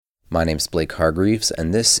My name's Blake Hargreaves,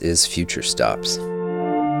 and this is Future Stops.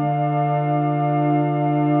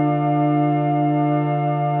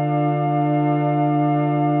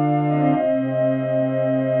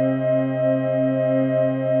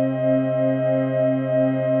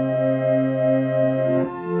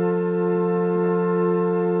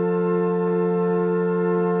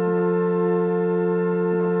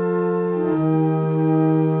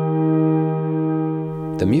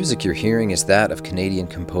 The music you're hearing is that of Canadian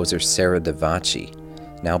composer Sarah Davachi.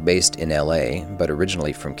 Now based in LA, but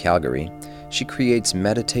originally from Calgary, she creates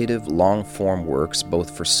meditative, long-form works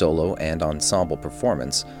both for solo and ensemble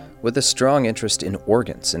performance, with a strong interest in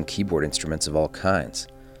organs and keyboard instruments of all kinds.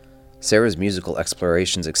 Sarah's musical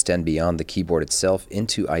explorations extend beyond the keyboard itself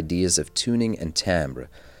into ideas of tuning and timbre,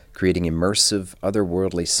 creating immersive,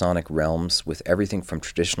 otherworldly sonic realms with everything from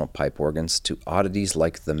traditional pipe organs to oddities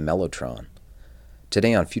like the mellotron.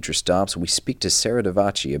 Today on Future Stops, we speak to Sarah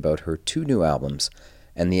Davachi about her two new albums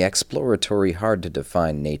and the exploratory,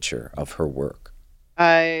 hard-to-define nature of her work.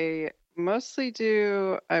 I mostly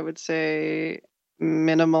do, I would say,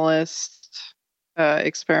 minimalist,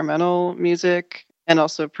 experimental music, and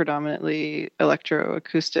also predominantly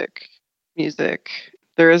electroacoustic music.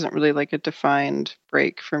 There isn't really like a defined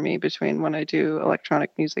break for me between when I do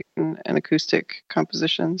electronic music and acoustic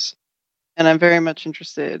compositions. And I'm very much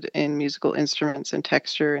interested in musical instruments and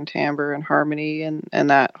texture and timbre and harmony and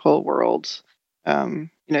that whole world. I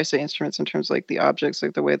say instruments in terms of like the objects,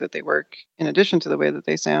 like the way that they work, in addition to the way that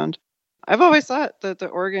they sound. I've always thought that the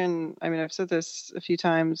organ, I mean, I've said this a few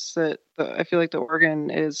times, that I feel like the organ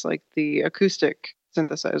is like the acoustic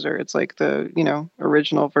synthesizer. It's like the,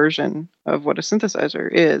 original version of what a synthesizer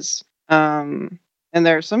is. And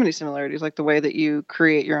there are so many similarities, like the way that you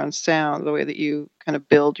create your own sound, the way that you kind of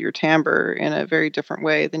build your timbre in a very different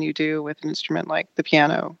way than you do with an instrument like the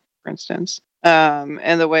piano, for instance.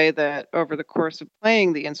 And the way that over the course of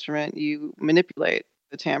playing the instrument, you manipulate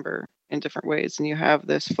the timbre in different ways, and you have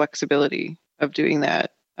this flexibility of doing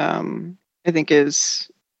that. I think it's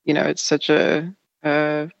such a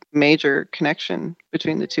major connection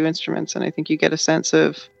between the two instruments, and I think you get a sense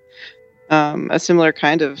of a similar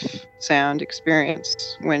kind of sound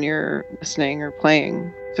experience when you're listening or playing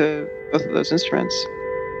to both of those instruments.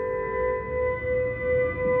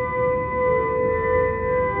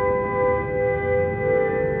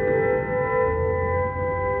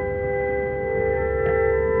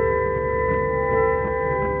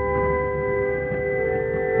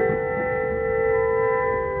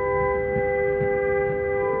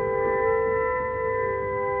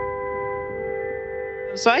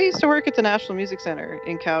 So I used to work at the National Music Center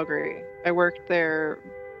in Calgary. I worked there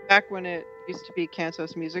back when it used to be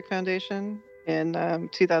Cantos Music Foundation. In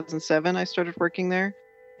 2007, I started working there.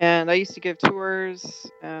 And I used to give tours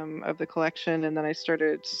of the collection, and then I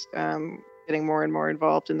started getting more and more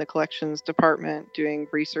involved in the collections department, doing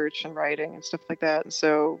research and writing and stuff like that. And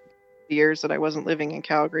so the years that I wasn't living in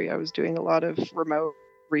Calgary, I was doing a lot of remote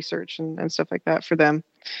research and stuff like that for them.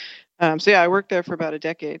 So yeah, I worked there for about a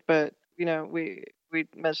decade, but we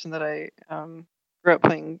mentioned that I grew up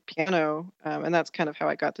playing piano, and that's kind of how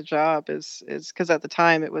I got the job. Is because at the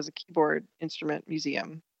time it was a keyboard instrument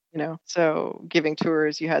museum, So giving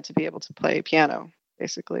tours, you had to be able to play piano,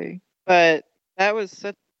 basically. But that was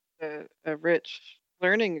such a rich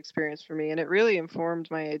learning experience for me, and it really informed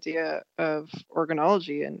my idea of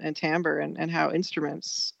organology and timbre and how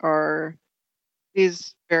instruments are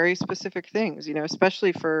these very specific things,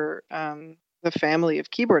 especially for the family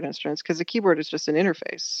of keyboard instruments, because the keyboard is just an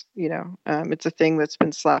interface. It's a thing that's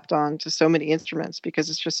been slapped on to so many instruments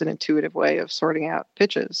because it's just an intuitive way of sorting out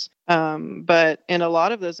pitches. But in a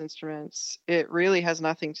lot of those instruments, it really has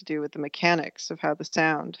nothing to do with the mechanics of how the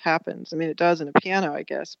sound happens. I mean, it does in a piano, I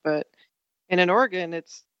guess, but in an organ,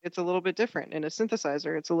 it's a little bit different. In a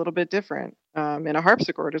synthesizer, it's a little bit different. In a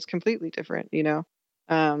harpsichord, it's completely different.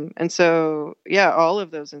 And so, yeah, all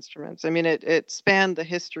of those instruments. I mean, it spanned the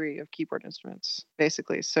history of keyboard instruments,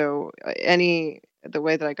 basically. So, the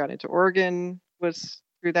way that I got into organ was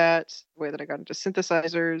through that. The way that I got into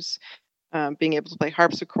synthesizers, being able to play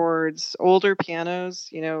harpsichords, older pianos.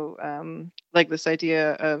 Like this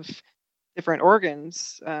idea of different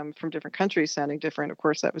organs from different countries sounding different. Of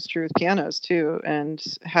course, that was true with pianos too, and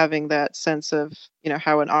having that sense of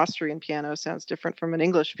how an Austrian piano sounds different from an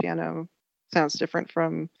English piano, sounds different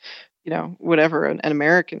from whatever an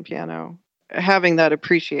American piano. Having that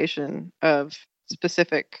appreciation of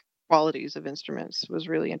specific qualities of instruments was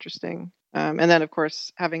really interesting. And then, of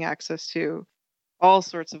course, having access to all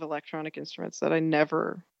sorts of electronic instruments that I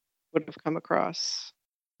never would have come across.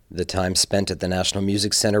 The time spent at the National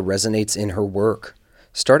Music Center resonates in her work.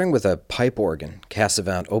 Starting with a pipe organ,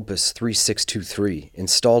 Cassavant Opus 3623,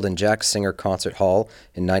 installed in Jack Singer Concert Hall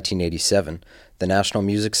in 1987, the National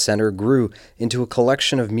Music Center grew into a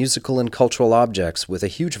collection of musical and cultural objects with a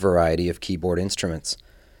huge variety of keyboard instruments.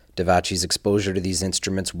 Devachi's exposure to these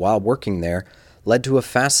instruments while working there led to a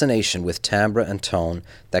fascination with timbre and tone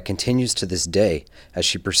that continues to this day as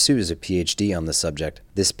she pursues a PhD on the subject.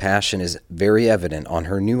 This passion is very evident on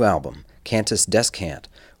her new album, Cantus Descant,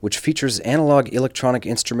 which features analog electronic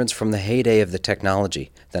instruments from the heyday of the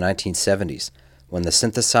technology, the 1970s, when the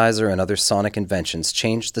synthesizer and other sonic inventions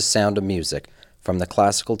changed the sound of music from the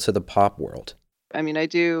classical to the pop world. I mean, I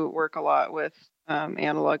do work a lot with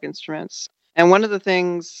analog instruments. And one of the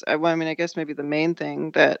things, I guess maybe the main thing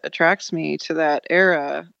that attracts me to that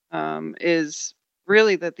era is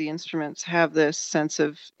really that the instruments have this sense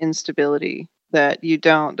of instability that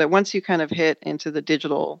once you kind of hit into the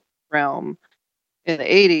digital realm in the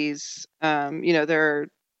 80s, there are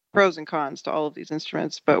pros and cons to all of these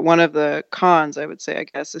instruments. But one of the cons, I would say, I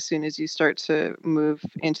guess, as soon as you start to move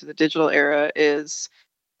into the digital era is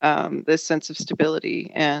this sense of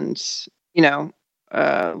stability and,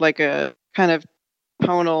 like a kind of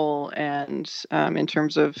tonal and in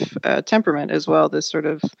terms of temperament as well, this sort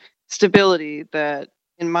of stability that,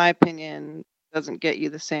 in my opinion, doesn't get you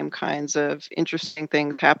the same kinds of interesting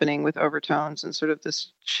things happening with overtones and sort of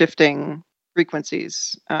this shifting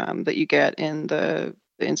frequencies that you get in the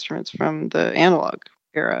instruments from the analog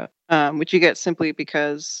era, which you get simply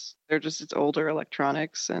because it's older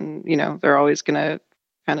electronics and, they're always going to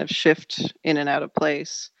kind of shift in and out of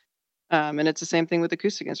place. And it's the same thing with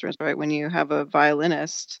acoustic instruments, right? When you have a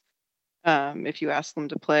violinist, if you ask them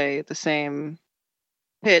to play the same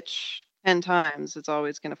pitch 10 times, it's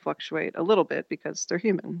always going to fluctuate a little bit because they're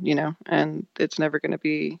human, and it's never going to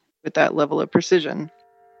be with that level of precision.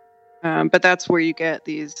 But that's where you get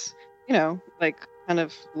these, like kind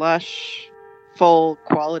of lush, full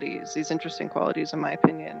qualities, these interesting qualities, in my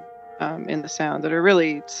opinion, in the sound that are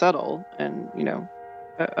really subtle and,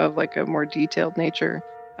 of like a more detailed nature.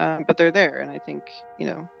 But they're there. And I think,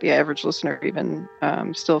 the average listener even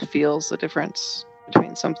still feels the difference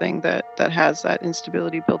between something that has that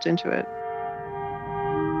instability built into it.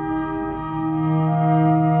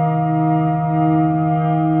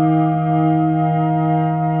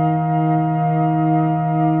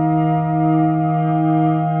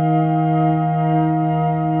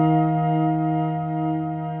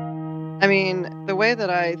 I mean, the way that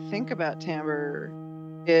I think about timbre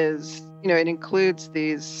is, it includes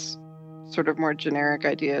these sort of more generic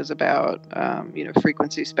ideas about,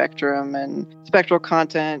 frequency spectrum and spectral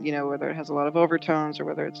content, whether it has a lot of overtones or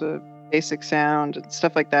whether it's a basic sound and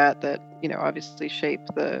stuff like that, obviously shape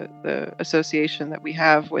the association that we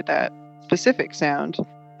have with that specific sound.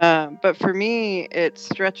 But for me, it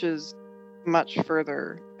stretches much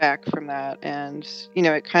further back from that. And,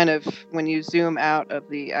 it kind of, when you zoom out of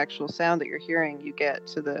the actual sound that you're hearing, you get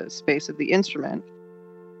to the space of the instrument,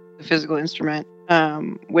 the physical instrument,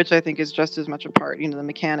 which I think is just as much a part, the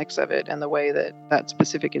mechanics of it and the way that that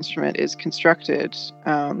specific instrument is constructed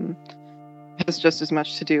has just as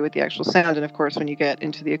much to do with the actual sound. And of course, when you get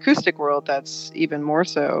into the acoustic world, that's even more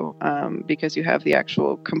so because you have the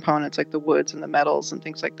actual components like the woods and the metals and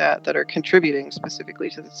things like that are contributing specifically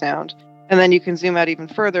to the sound. And then you can zoom out even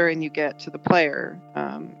further and you get to the player,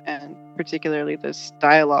 and particularly this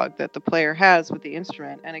dialogue that the player has with the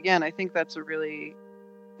instrument. And again, I think that's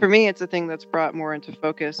for me, it's a thing that's brought more into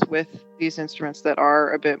focus with these instruments that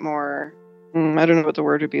are a bit more, I don't know what the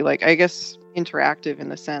word would be, like, I guess interactive in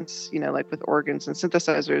the sense, like with organs and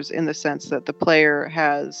synthesizers, in the sense that the player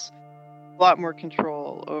has a lot more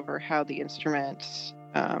control over how the instrument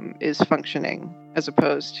is functioning, as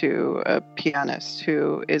opposed to a pianist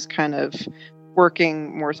who is kind of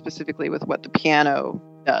working more specifically with what the piano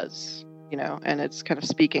does, and it's kind of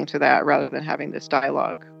speaking to that rather than having this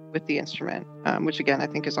dialogue with the instrument, which again I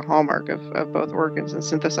think is a hallmark of both organs and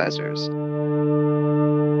synthesizers.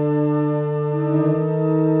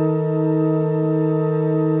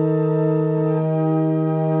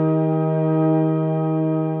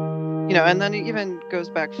 And then it even goes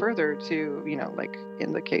back further to, like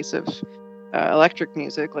in the case of electric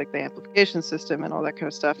music, like the amplification system and all that kind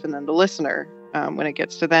of stuff. And then the listener, when it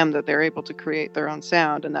gets to them, that they're able to create their own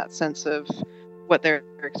sound, and that sense of what they're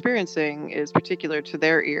experiencing is particular to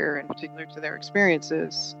their ear and particular to their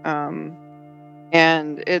experiences.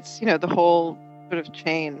 And it's, the whole sort of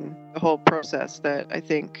chain, the whole process that I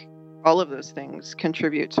think all of those things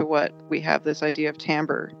contribute to what we have this idea of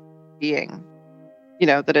timbre being.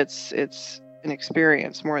 That it's an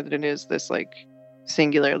experience more than it is this like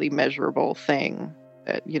singularly measurable thing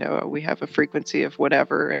that, we have a frequency of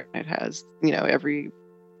whatever, and it has, every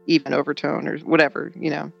even overtone or whatever,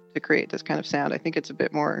 to create this kind of sound. I think it's a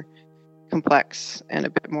bit more complex and a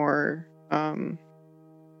bit more,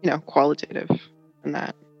 qualitative than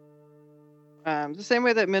that. The same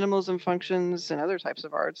way that minimalism functions in other types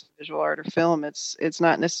of arts, visual art or film, it's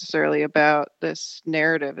not necessarily about this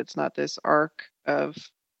narrative. It's not this arc of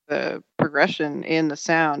the progression in the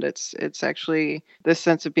sound. It's actually this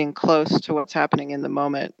sense of being close to what's happening in the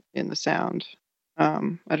moment in the sound. I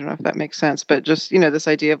don't know if that makes sense, but just this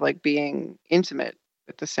idea of like being intimate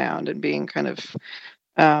with the sound and being kind of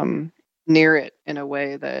near it in a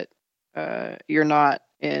way that you're not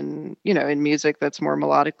in music that's more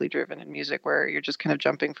melodically driven, in music where you're just kind of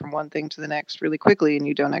jumping from one thing to the next really quickly and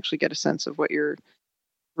you don't actually get a sense of what you're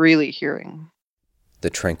really hearing.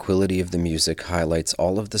 The tranquility of the music highlights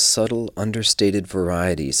all of the subtle, understated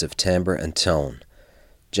varieties of timbre and tone,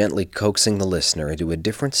 gently coaxing the listener into a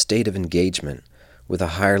different state of engagement with a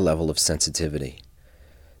higher level of sensitivity.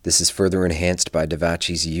 This is further enhanced by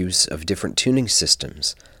Davachi's use of different tuning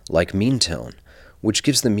systems, like mean tone, which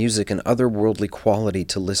gives the music an otherworldly quality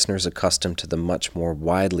to listeners accustomed to the much more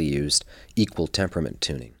widely used equal temperament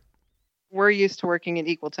tuning. We're used to working in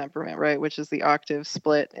equal temperament, right, which is the octave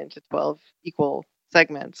split into 12 equal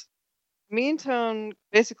segments. Mean tone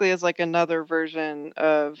basically is like another version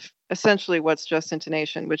of essentially what's just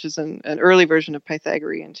intonation, which is an early version of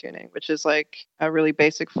Pythagorean tuning, which is like a really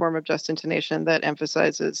basic form of just intonation that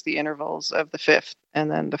emphasizes the intervals of the fifth and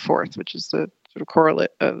then the fourth, which is the sort of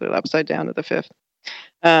correlate of the upside down of the fifth.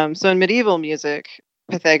 So in medieval music,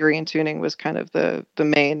 Pythagorean tuning was kind of the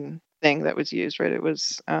main thing that was used, right? It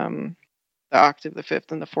was the octave, the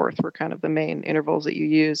fifth, and the fourth were kind of the main intervals that you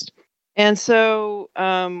used. And so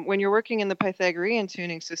when you're working in the Pythagorean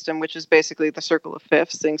tuning system, which is basically the circle of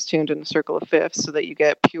fifths, things tuned in the circle of fifths so that you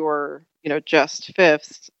get pure, just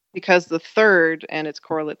fifths, because the third and its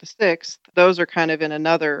correlate the sixth, those are kind of in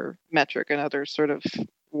another metric, another sort of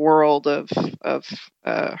world of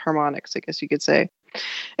harmonics, I guess you could say.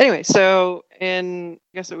 Anyway, so I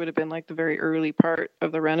guess it would have been like the very early part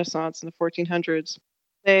of the Renaissance in the 1400s,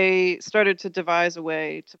 they started to devise a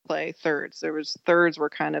way to play thirds. Thirds were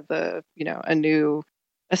kind of a new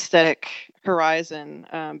aesthetic horizon,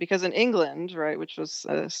 because in England, right, which was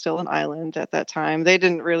still an island at that time, they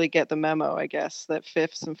didn't really get the memo, I guess, that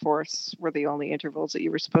fifths and fourths were the only intervals that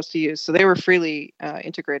you were supposed to use. So they were freely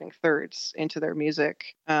integrating thirds into their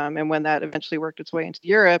music. And when that eventually worked its way into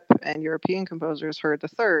Europe and European composers heard the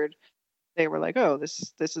third, they were like, oh,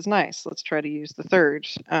 this is nice. Let's try to use the third.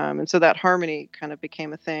 And so that harmony kind of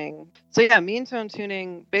became a thing. So yeah, mean tone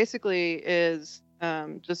tuning basically is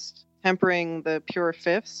just tempering the pure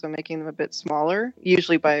fifths, so making them a bit smaller,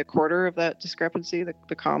 usually by a quarter of that discrepancy,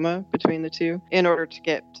 the comma between the two, in order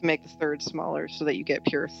to make the thirds smaller so that you get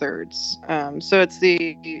pure thirds. So it's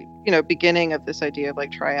the beginning of this idea of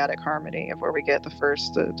like triadic harmony, of where we get the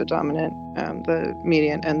first, the dominant, the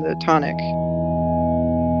median, and the tonic.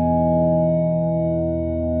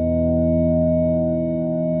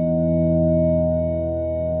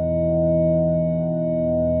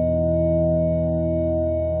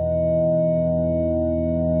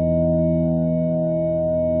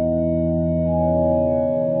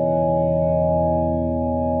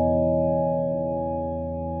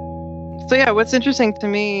 So yeah, what's interesting to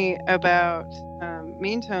me about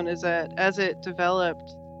mean tone is that as it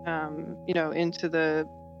developed, into the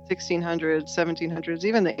 1600s, 1700s,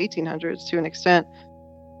 even the 1800s to an extent,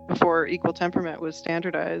 before equal temperament was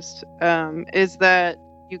standardized, is that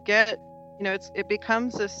you get, it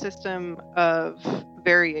becomes a system of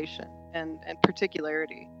variation and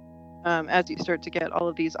particularity, as you start to get all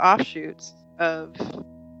of these offshoots of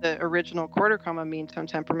the original quarter comma mean tone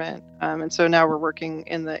temperament. And so now we're working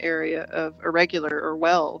in the area of irregular or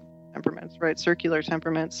well temperaments, right? Circular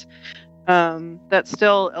temperaments, that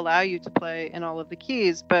still allow you to play in all of the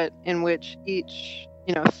keys, but in which each,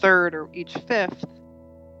 third or each fifth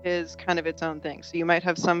is kind of its own thing. So you might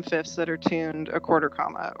have some fifths that are tuned a quarter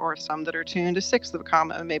comma, or some that are tuned a sixth of a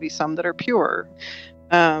comma, and maybe some that are pure.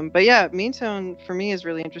 But yeah, mean tone for me is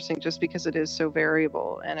really interesting just because it is so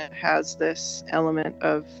variable and it has this element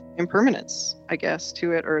of impermanence, I guess,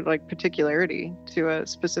 to it, or like particularity to a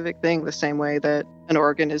specific thing, the same way that an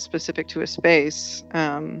organ is specific to a space.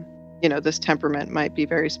 This temperament might be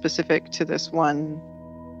very specific to this one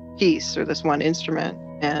piece or this one instrument.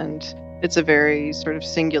 And it's a very sort of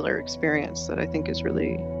singular experience that I think is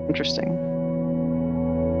really interesting.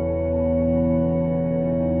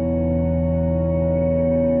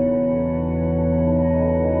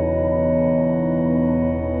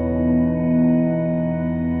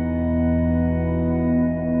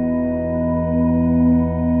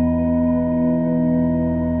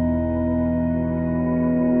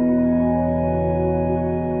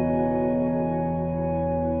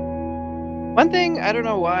 One thing, I don't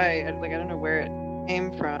know why, like I don't know where it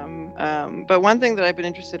came from, but one thing that I've been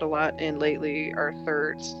interested a lot in lately are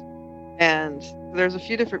thirds. And there's a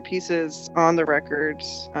few different pieces on the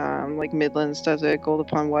records, like Midlands does it, Gold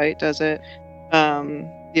Upon White does it,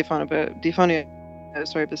 Diaphonia,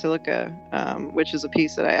 sorry, Basilica, which is a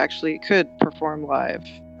piece that I actually could perform live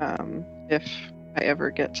if I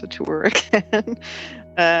ever get to tour again.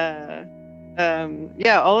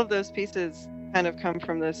 Yeah, all of those pieces kind of come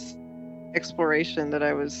from this exploration that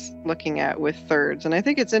I was looking at with thirds. And I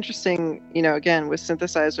think it's interesting, again, with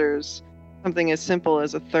synthesizers, something as simple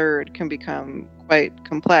as a third can become quite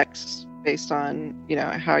complex based on,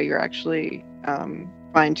 how you're actually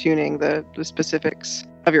fine tuning the specifics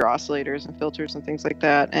of your oscillators and filters and things like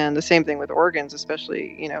that. And the same thing with organs,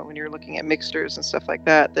 especially, when you're looking at mixtures and stuff like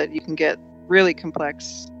that, that you can get really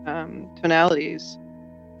complex tonalities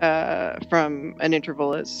from an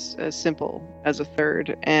interval as simple as a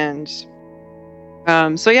third. And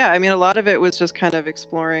so, yeah, I mean, a lot of it was just kind of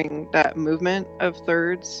exploring that movement of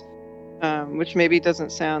thirds, which maybe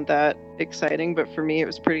doesn't sound that exciting, but for me, it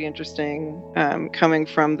was pretty interesting coming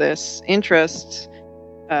from this interest,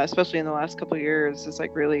 especially in the last couple of years, this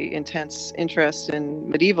like really intense interest in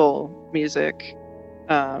medieval music,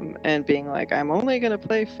 and being like, I'm only going to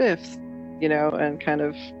play fifth, and kind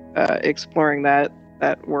of exploring that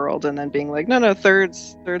world, and then being like, no,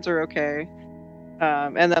 thirds are okay.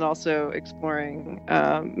 And then also exploring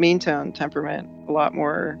mean tone temperament a lot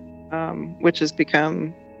more, which has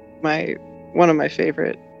become one of my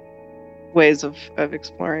favorite ways of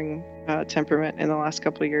exploring temperament in the last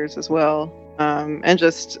couple of years as well. And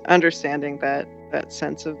just understanding that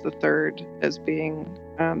sense of the third as being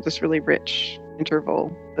this really rich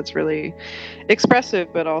interval that's really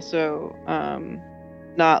expressive, but also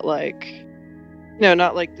not like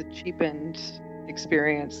the cheapened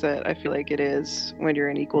experience that I feel like it is when you're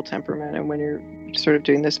in equal temperament and when you're sort of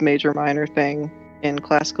doing this major minor thing in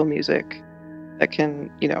classical music that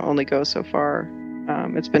can, only go so far.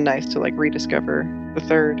 It's been nice to like rediscover the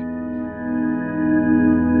third.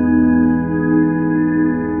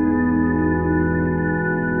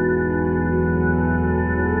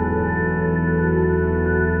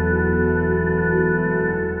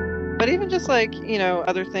 But even just like,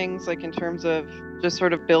 other things like in terms of just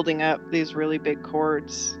sort of building up these really big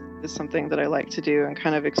chords is something that I like to do, and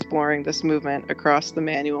kind of exploring this movement across the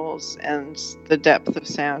manuals and the depth of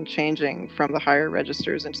sound changing from the higher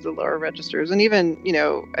registers into the lower registers. And even,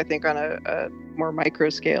 I think on a more micro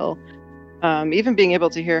scale, even being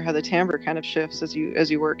able to hear how the timbre kind of shifts as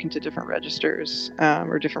you work into different registers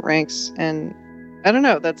or different ranks. And I don't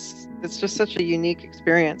know, it's just such a unique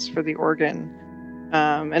experience for the organ.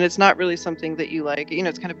 And it's not really something that you like,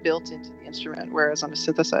 it's kind of built into the instrument, whereas on a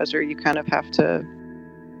synthesizer, you kind of have to,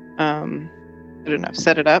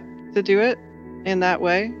 set it up to do it in that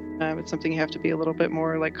way. It's something you have to be a little bit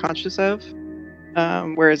more like conscious of.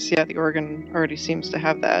 Whereas, yeah, the organ already seems to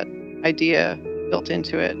have that idea built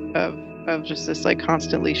into it of just this like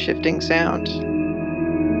constantly shifting sound.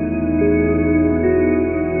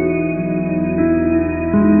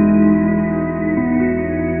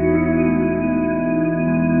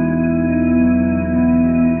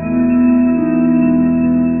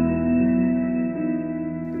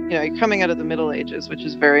 Coming out of the Middle Ages, which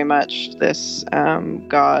is very much this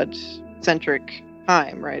God-centric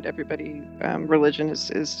time, right? Everybody, religion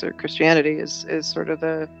is or Christianity is sort of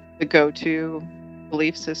the go-to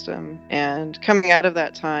belief system. And coming out of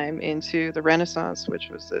that time into the Renaissance, which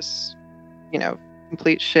was this,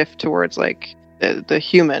 complete shift towards like the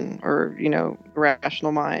human or,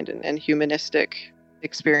 rational mind and humanistic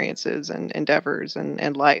experiences and endeavors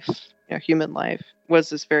and life, human life, was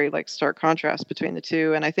this very like stark contrast between the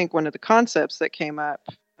two. And I think one of the concepts that came up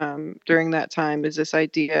during that time is this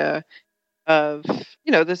idea of,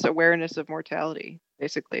 this awareness of mortality,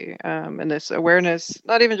 basically, and this awareness,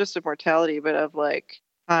 not even just of mortality, but of like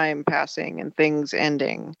time passing and things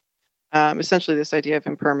ending. Essentially this idea of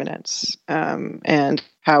impermanence and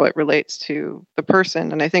how it relates to the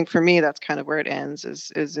person. And I think for me, that's kind of where it ends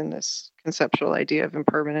is in this conceptual idea of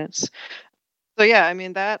impermanence. So yeah, I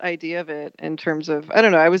mean, that idea of it in terms of, I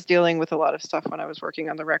don't know, I was dealing with a lot of stuff when I was working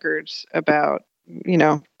on the records about,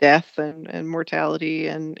 death and mortality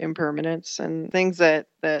and impermanence and things that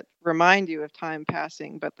remind you of time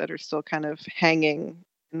passing, but that are still kind of hanging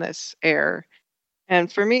in this air.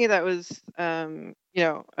 And for me, that was,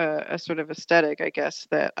 a sort of aesthetic, I guess,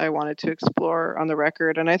 that I wanted to explore on the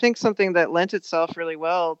record. And I think something that lent itself really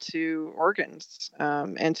well to organs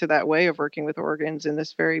and to that way of working with organs in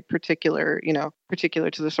this very particular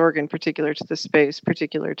to this organ, particular to this space,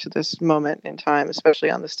 particular to this moment in time, especially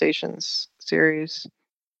on the Stations series.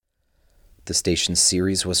 The station's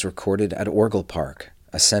series was recorded at Orgelpark,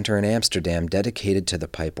 a center in Amsterdam dedicated to the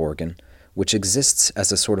pipe organ, which exists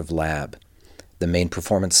as a sort of lab. The main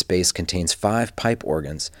performance space contains 5 pipe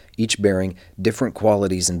organs, each bearing different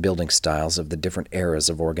qualities and building styles of the different eras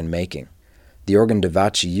of organ making. The organ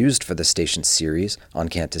Davachi used for the station's series, on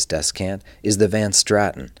Cantus Descant, is the Van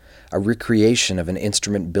Straten, a recreation of an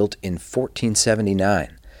instrument built in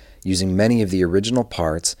 1479, using many of the original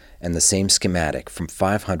parts and the same schematic from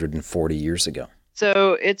 540 years ago.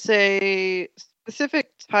 So it's a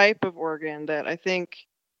specific type of organ that I think,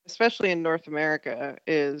 especially in North America,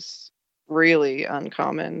 is really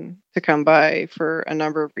uncommon to come by for a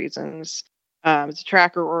number of reasons. It's a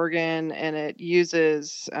tracker organ, and it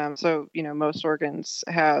uses most organs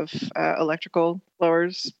have electrical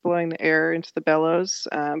blowers blowing the air into the bellows,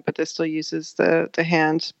 but this still uses the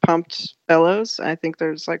hand pumped bellows. I think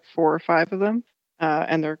there's like 4 or 5 of them,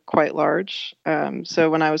 and they're quite large. So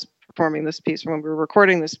when I was performing this piece, when we were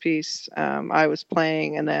recording this piece, I was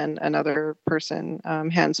playing, and then another person,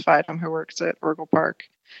 Hans Feidem, who works at Orgelpark,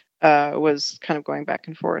 was kind of going back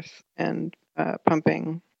and forth and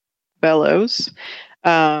pumping bellows,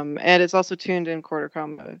 and it's also tuned in quarter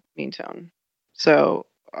comma mean tone. So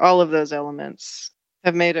all of those elements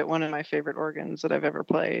have made it one of my favorite organs that I've ever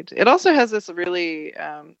played. It also has this really,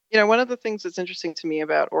 one of the things that's interesting to me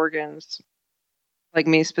about organs, like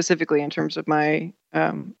me specifically in terms of my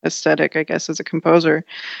aesthetic, I guess, as a composer,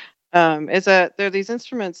 is that there are these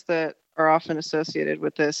instruments that are often associated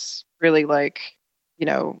with this really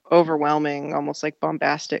overwhelming, almost like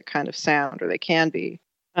bombastic kind of sound, or they can be.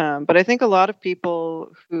 But I think a lot of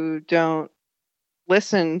people who don't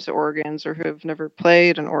listen to organs or who have never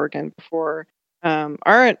played an organ before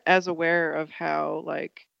aren't as aware of how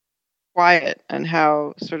quiet and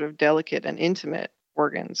how sort of delicate and intimate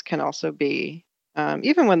organs can also be,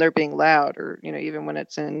 even when they're being loud, or even when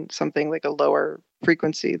it's in something like a lower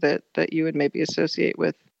frequency that you would maybe associate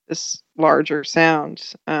with this larger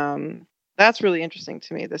sound. That's really interesting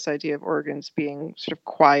to me, this idea of organs being sort of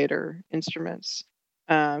quieter instruments.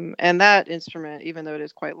 And that instrument, even though it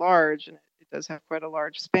is quite large and it does have quite a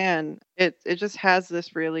large span, it just has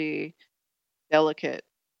this really delicate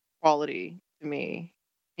quality to me.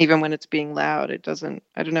 Even when it's being loud, it doesn't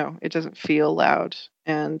feel loud.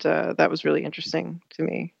 And that was really interesting to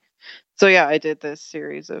me. So yeah, I did this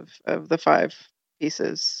series of the 5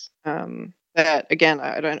 pieces. That again,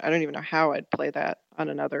 I don't even know how I'd play that on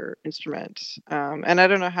another instrument, and I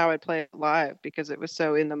don't know how I'd play it live because it was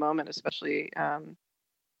so in the moment, especially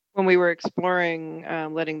when we were exploring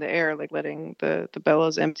letting the air, like letting the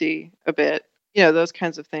bellows empty a bit. Those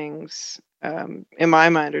kinds of things in my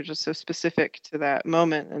mind are just so specific to that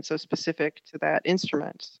moment and so specific to that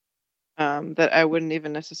instrument, that I wouldn't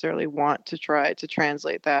even necessarily want to try to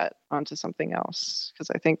translate that onto something else, because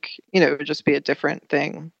I think it would just be a different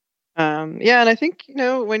thing. And I think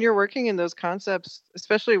when you're working in those concepts,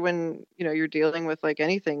 especially when you're dealing with like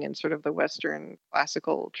anything in sort of the Western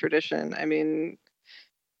classical tradition, I mean,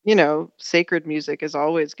 sacred music is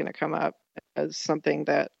always going to come up as something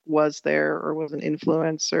that was there or was an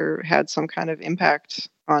influence or had some kind of impact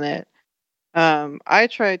on it. I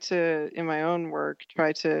try to, in my own work,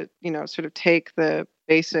 sort of take the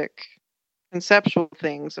basic conceptual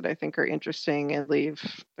things that I think are interesting and leave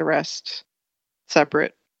the rest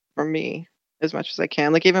separate from me as much as I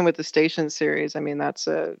can. Like even with the Station series, I mean, that's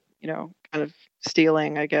a, kind of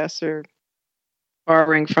stealing, I guess, or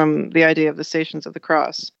borrowing from the idea of the Stations of the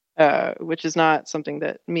Cross, which is not something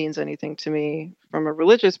that means anything to me from a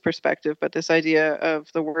religious perspective, but this idea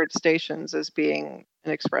of the word stations as being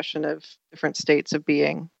an expression of different states of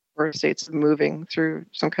being or states of moving through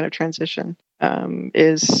some kind of transition,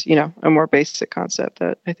 is, a more basic concept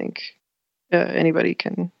that I think anybody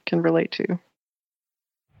can relate to.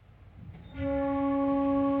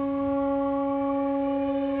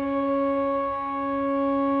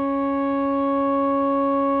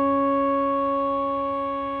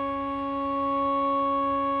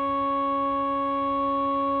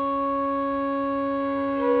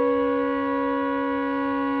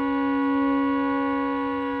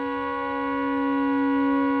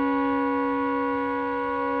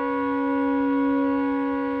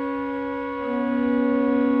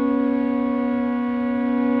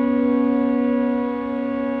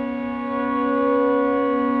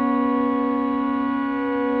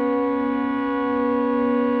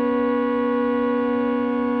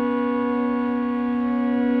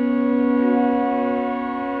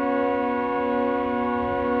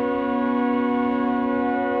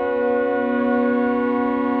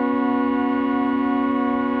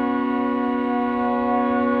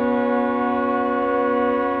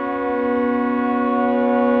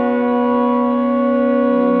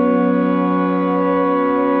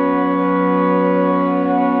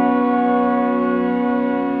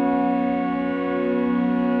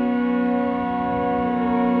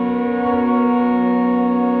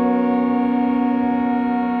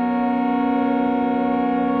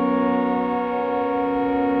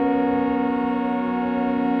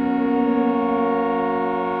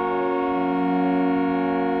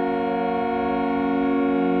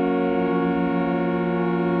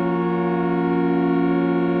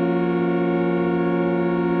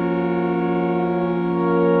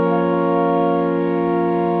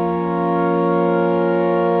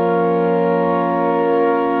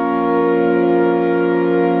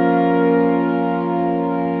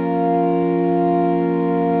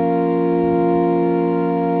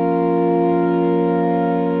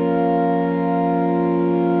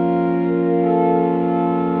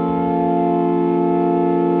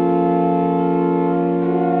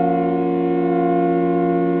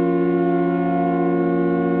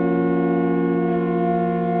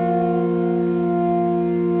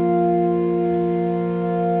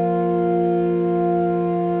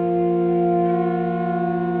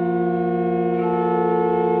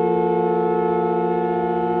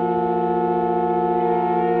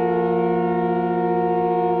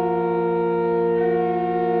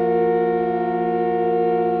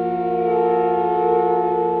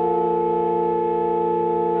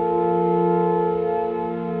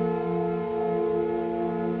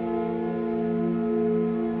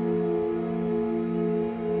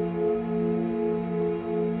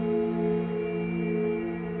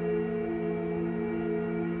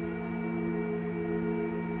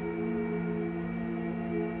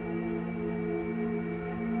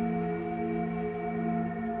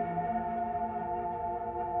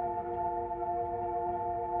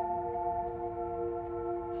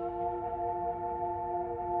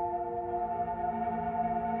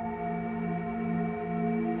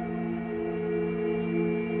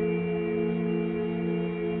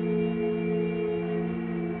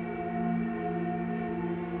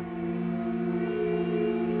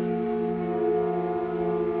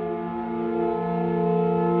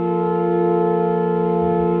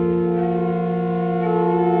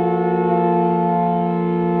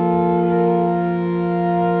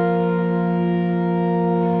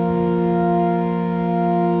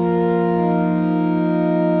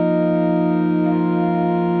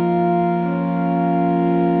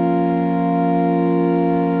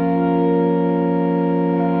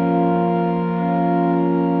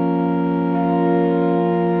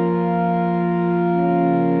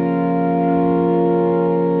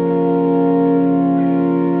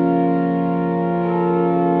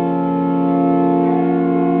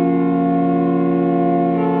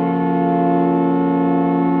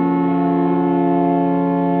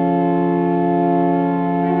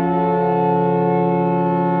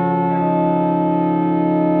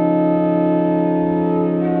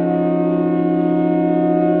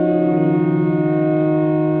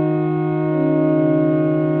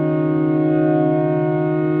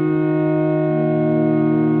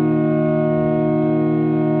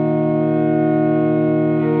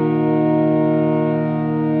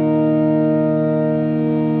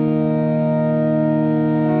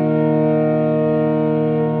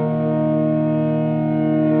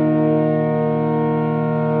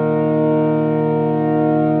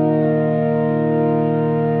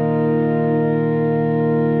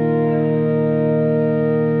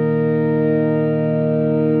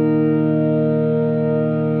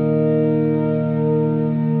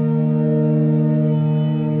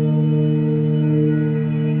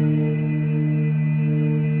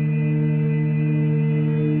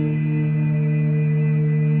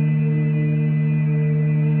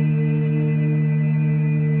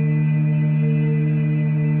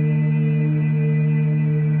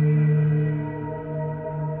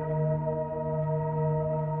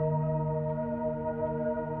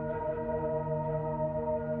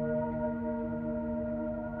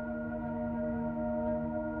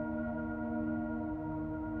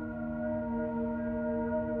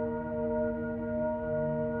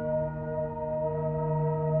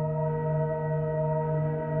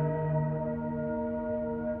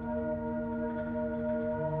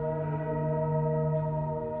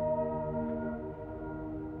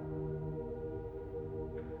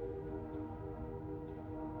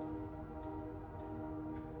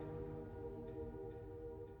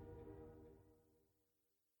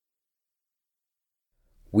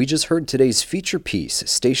 We just heard today's feature piece,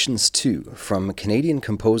 Stations 2, from Canadian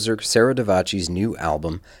composer Sarah Davachi's new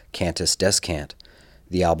album, Cantus Descant.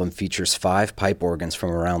 The album features 5 pipe organs from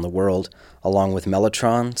around the world, along with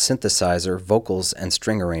mellotron, synthesizer, vocals, and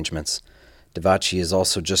string arrangements. Davachi has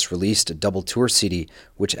also just released a double tour CD,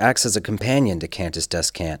 which acts as a companion to Cantus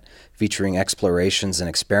Descant, featuring explorations and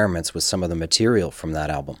experiments with some of the material from that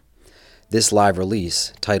album. This live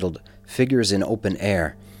release, titled Figures in Open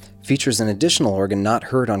Air, features an additional organ not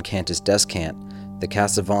heard on Cantus Descant, the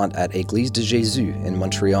Cassavant at Église de Jésus in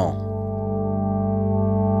Montreal.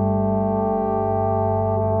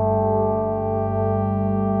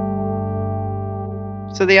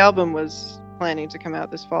 So the album was planning to come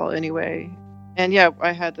out this fall anyway. And yeah,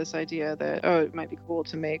 I had this idea that, it might be cool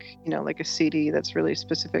to make, like a CD that's really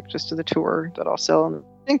specific just to the tour that I'll sell. And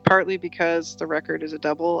I think partly because the record is a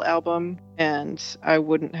double album and I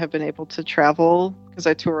wouldn't have been able to travel because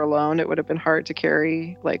I tour alone. It would have been hard to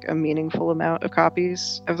carry like a meaningful amount of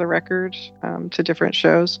copies of the record to different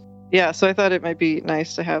shows. Yeah, so I thought it might be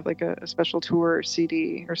nice to have like a special tour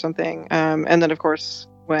CD or something. And then, of course,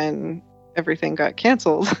 when everything got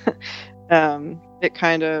canceled, it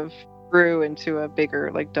kind of grew into a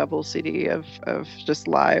bigger like double CD of just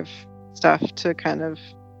live stuff to kind of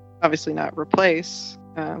obviously not replace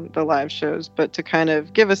the live shows, but to kind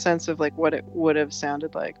of give a sense of like what it would have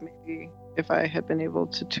sounded like maybe if I had been able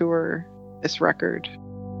to tour this record.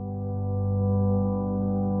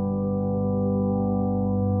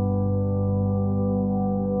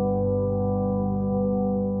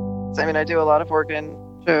 I mean, I do a lot of organ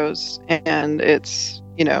shows, and it's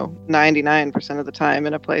 99% of the time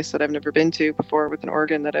in a place that I've never been to before with an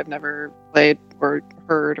organ that I've never played or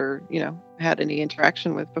heard or had any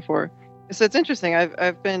interaction with before. So it's interesting.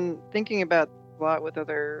 I've been thinking about a lot with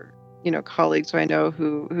other colleagues who I know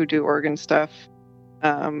who do organ stuff,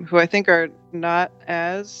 who I think are not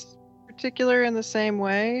as particular in the same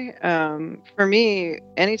way. For me,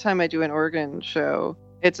 anytime I do an organ show,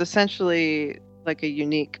 it's essentially like a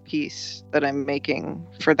unique piece that I'm making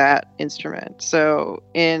for that instrument. So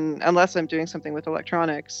unless I'm doing something with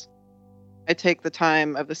electronics, I take the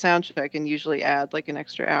time of the sound check and usually add like an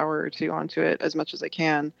extra hour or 2 onto it as much as I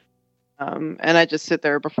can. And I just sit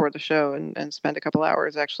there before the show and spend a couple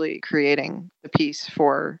hours actually creating the piece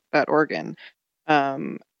for that organ.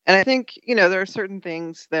 And I think, there are certain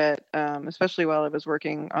things that, especially while I was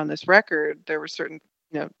working on this record, there were certain,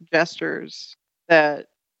 gestures that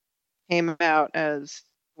came out as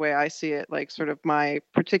the way I see it, like sort of my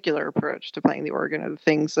particular approach to playing the organ, or the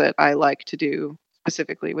things that I like to do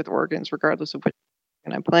specifically with organs, regardless of which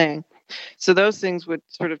organ I'm playing. So those things would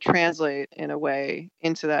sort of translate in a way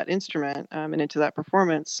into that instrument and into that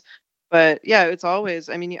performance. But yeah, it's always,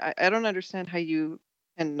 I mean, I don't understand how you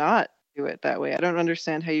cannot do it that way. I don't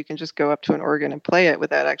understand how you can just go up to an organ and play it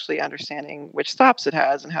without actually understanding which stops it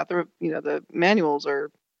has and how the manuals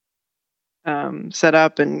are set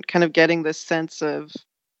up, and kind of getting this sense of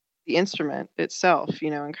the instrument itself,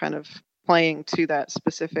 and kind of playing to that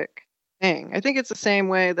specific thing. I think it's the same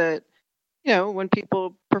way that, when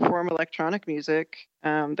people perform electronic music,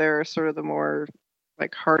 there are sort of the more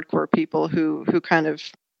like hardcore people who kind of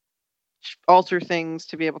alter things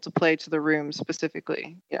to be able to play to the room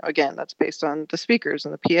specifically. Again, that's based on the speakers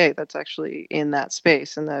and the PA that's actually in that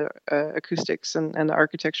space, and the acoustics and the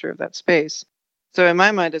architecture of that space. So in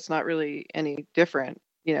my mind, it's not really any different,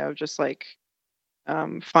 just like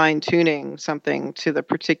fine tuning something to the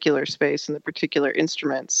particular space and the particular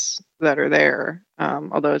instruments that are there.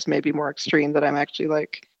 Although it's maybe more extreme that I'm actually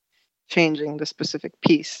like changing the specific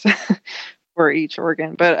piece for each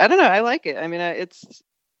organ. But I don't know. I like it. I mean, it's,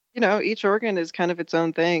 each organ is kind of its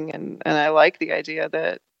own thing. And I like the idea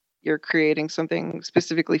that you're creating something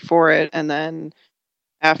specifically for it. And then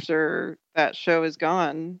after that show is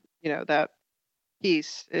gone, that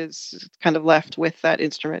piece is kind of left with that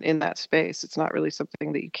instrument in that space. It's not really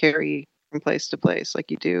something that you carry from place to place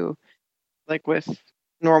like you do like with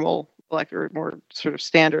normal or more sort of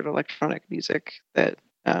standard electronic music that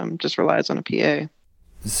just relies on a PA.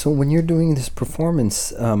 So when you're doing this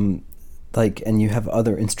performance, and you have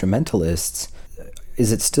other instrumentalists,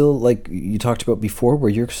 is it still like you talked about before,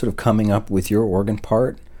 where you're sort of coming up with your organ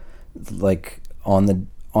part, like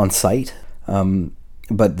on site?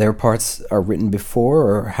 But their parts are written before,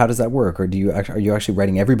 or how does that work? Or are you actually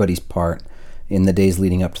writing everybody's part in the days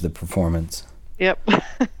leading up to the performance? Yep.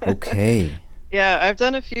 Okay. Yeah, I've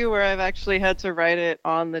done a few where I've actually had to write it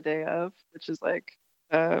on the day of, which is like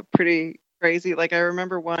pretty crazy. Like I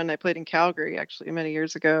remember one I played in Calgary actually many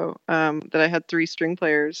years ago, that I had 3 string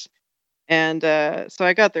players, And so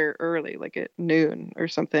I got there early, like at noon or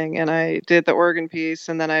something, and I did the organ piece,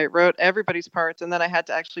 and then I wrote everybody's parts, and then I had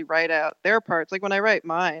to actually write out their parts. Like when I write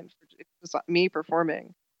mine, it's just me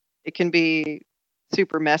performing. It can be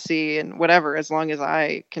super messy and whatever, as long as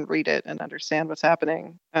I can read it and understand what's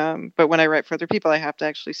happening. But when I write for other people, I have to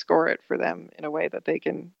actually score it for them in a way that they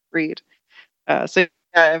can read. So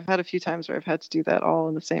yeah, I've had a few times where I've had to do that all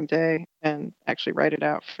in the same day and actually write it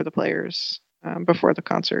out for the players before the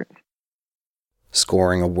concert.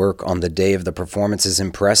 Scoring a work on the day of the performance is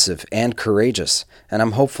impressive and courageous, and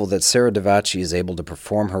I'm hopeful that Sarah Davachi is able to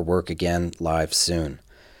perform her work again live soon.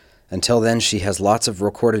 Until then, she has lots of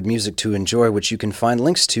recorded music to enjoy, which you can find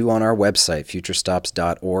links to on our website,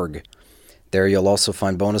 futurestops.org. There you'll also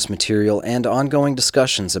find bonus material and ongoing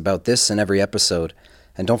discussions about this and every episode.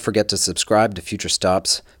 And don't forget to subscribe to Future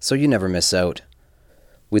Stops so you never miss out.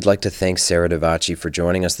 We'd like to thank Sarah Davachi for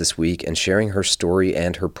joining us this week and sharing her story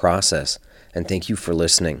and her process. And thank you for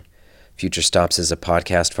listening. Future Stops is a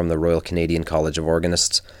podcast from the Royal Canadian College of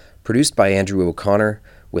Organists, produced by Andrew O'Connor,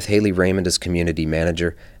 with Haley Raymond as community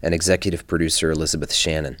manager and executive producer Elizabeth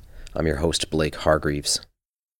Shannon. I'm your host, Blake Hargreaves.